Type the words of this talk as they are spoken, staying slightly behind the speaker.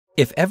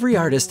If every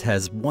artist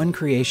has one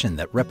creation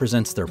that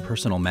represents their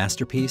personal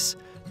masterpiece,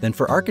 then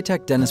for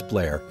architect Dennis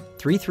Blair,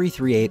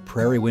 3338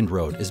 Prairie Wind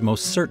Road is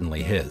most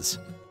certainly his.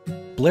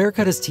 Blair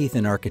cut his teeth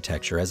in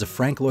architecture as a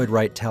Frank Lloyd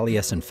Wright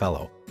Taliesin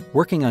Fellow,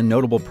 working on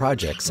notable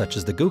projects such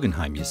as the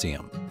Guggenheim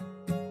Museum.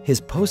 His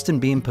post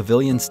and beam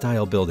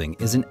pavilion-style building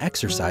is an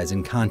exercise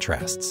in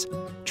contrasts: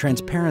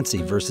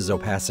 transparency versus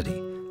opacity,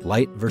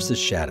 light versus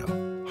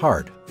shadow,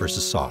 hard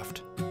versus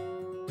soft.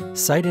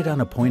 Sited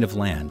on a point of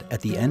land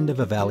at the end of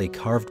a valley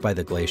carved by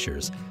the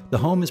glaciers, the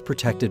home is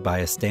protected by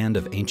a stand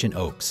of ancient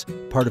oaks,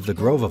 part of the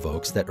grove of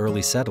oaks that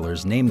early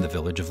settlers named the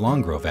village of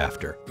Long Grove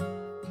after.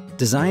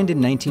 Designed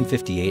in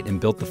 1958 and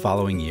built the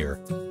following year,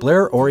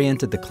 Blair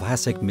oriented the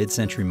classic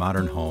mid-century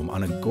modern home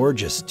on a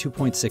gorgeous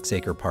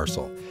 2.6-acre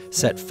parcel,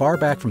 set far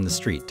back from the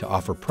street to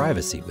offer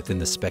privacy within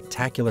the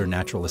spectacular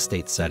natural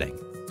estate setting,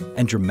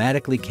 and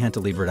dramatically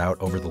cantilevered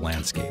out over the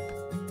landscape.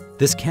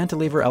 This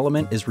cantilever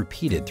element is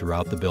repeated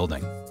throughout the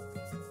building.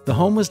 The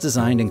home was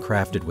designed and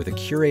crafted with a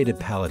curated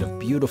palette of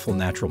beautiful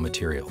natural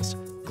materials: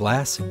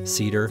 glass,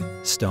 cedar,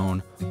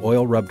 stone,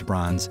 oil-rubbed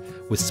bronze,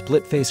 with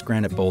split-face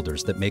granite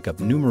boulders that make up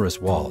numerous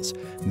walls,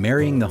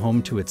 marrying the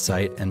home to its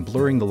site and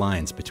blurring the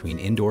lines between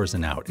indoors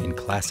and out in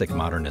classic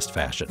modernist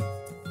fashion.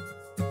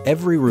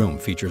 Every room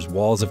features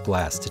walls of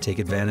glass to take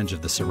advantage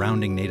of the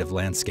surrounding native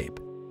landscape,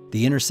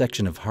 the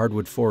intersection of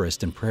hardwood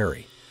forest and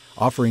prairie,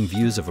 offering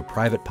views of a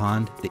private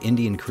pond, the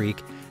Indian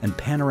Creek, and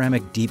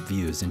panoramic deep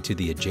views into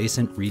the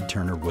adjacent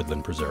Reed-Turner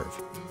Woodland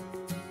Preserve.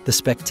 The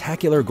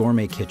spectacular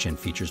gourmet kitchen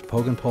features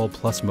Pogenpol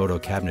plus Moto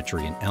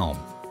cabinetry in elm,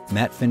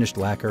 matte finished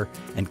lacquer,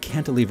 and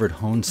cantilevered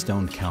honed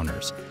stone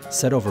counters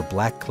set over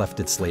black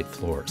clefted slate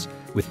floors,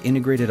 with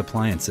integrated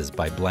appliances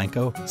by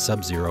Blanco,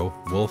 Sub-Zero,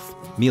 Wolf,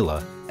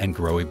 Miele, and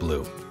Grohe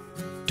Blue.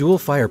 Dual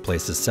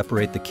fireplaces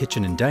separate the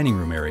kitchen and dining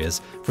room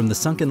areas from the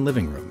sunken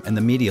living room and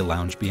the media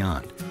lounge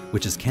beyond,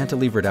 which is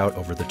cantilevered out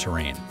over the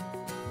terrain.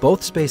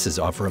 Both spaces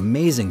offer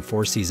amazing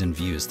four-season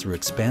views through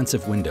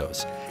expansive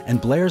windows, and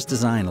Blair's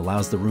design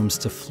allows the rooms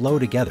to flow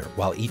together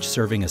while each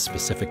serving a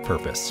specific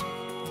purpose.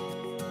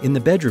 In the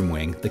bedroom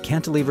wing, the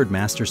cantilevered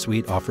master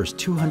suite offers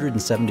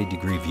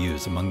 270-degree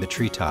views among the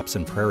treetops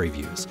and prairie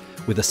views,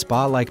 with a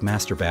spa-like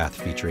master bath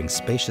featuring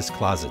spacious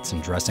closets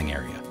and dressing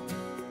area.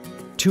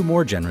 Two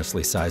more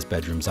generously sized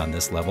bedrooms on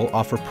this level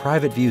offer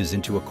private views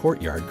into a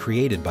courtyard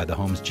created by the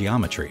home's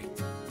geometry.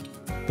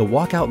 The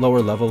walkout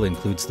lower level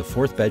includes the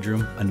fourth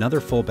bedroom, another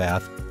full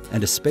bath,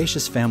 and a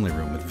spacious family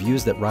room with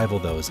views that rival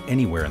those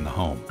anywhere in the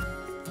home.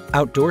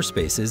 Outdoor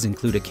spaces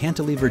include a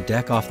cantilevered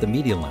deck off the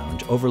media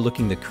lounge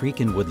overlooking the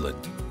creek and woodland.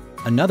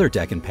 Another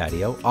deck and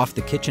patio off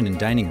the kitchen and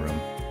dining room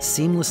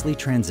seamlessly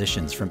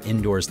transitions from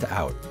indoors to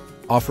out,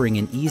 offering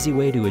an easy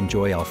way to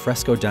enjoy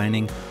alfresco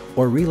dining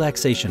or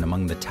relaxation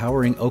among the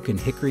towering oak and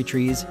hickory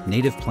trees,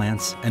 native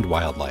plants, and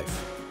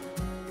wildlife.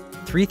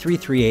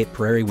 3338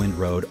 Prairie Wind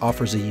Road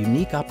offers a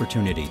unique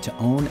opportunity to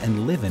own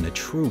and live in a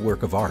true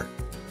work of art.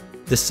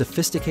 This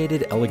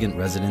sophisticated, elegant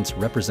residence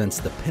represents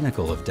the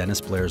pinnacle of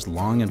Dennis Blair's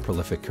long and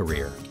prolific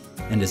career,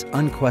 and is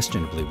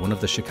unquestionably one of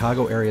the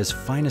Chicago area's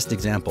finest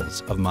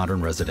examples of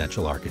modern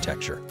residential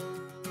architecture.